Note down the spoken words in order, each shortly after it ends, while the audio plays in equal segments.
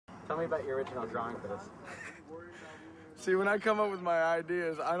Tell me about your original drawing for this. See, when I come up with my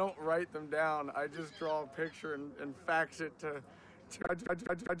ideas, I don't write them down. I just draw a picture and fax it to I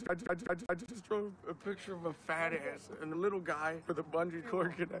just drew a picture of a fat ass and a little guy with a bungee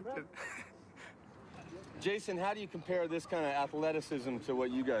cord connected. Jason, how do you compare this kind of athleticism to what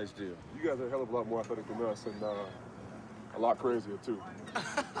you guys do? You guys are a hell of a lot more athletic than us and a lot crazier, too.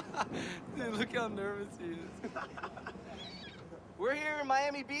 Dude, look how nervous he is. We're here in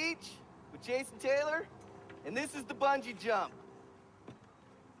Miami Beach with Jason Taylor, and this is the bungee jump.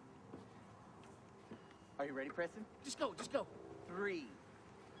 Are you ready, Preston? Just go, just go. 3,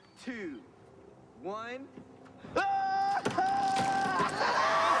 2, 1.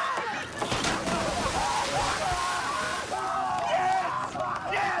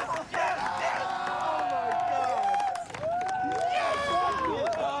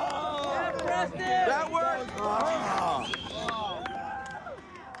 That worked!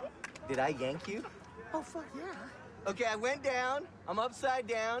 Did I yank you? Oh, fuck yeah. Okay, I went down. I'm upside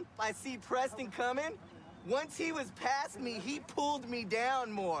down. I see Preston coming. Once he was past me, he pulled me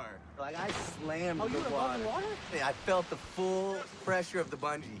down more. Like, I slammed the water. You were above the water? Yeah, I felt the full pressure of the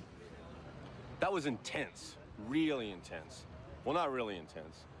bungee. That was intense. Really intense. Well, not really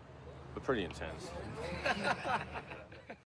intense, but pretty intense.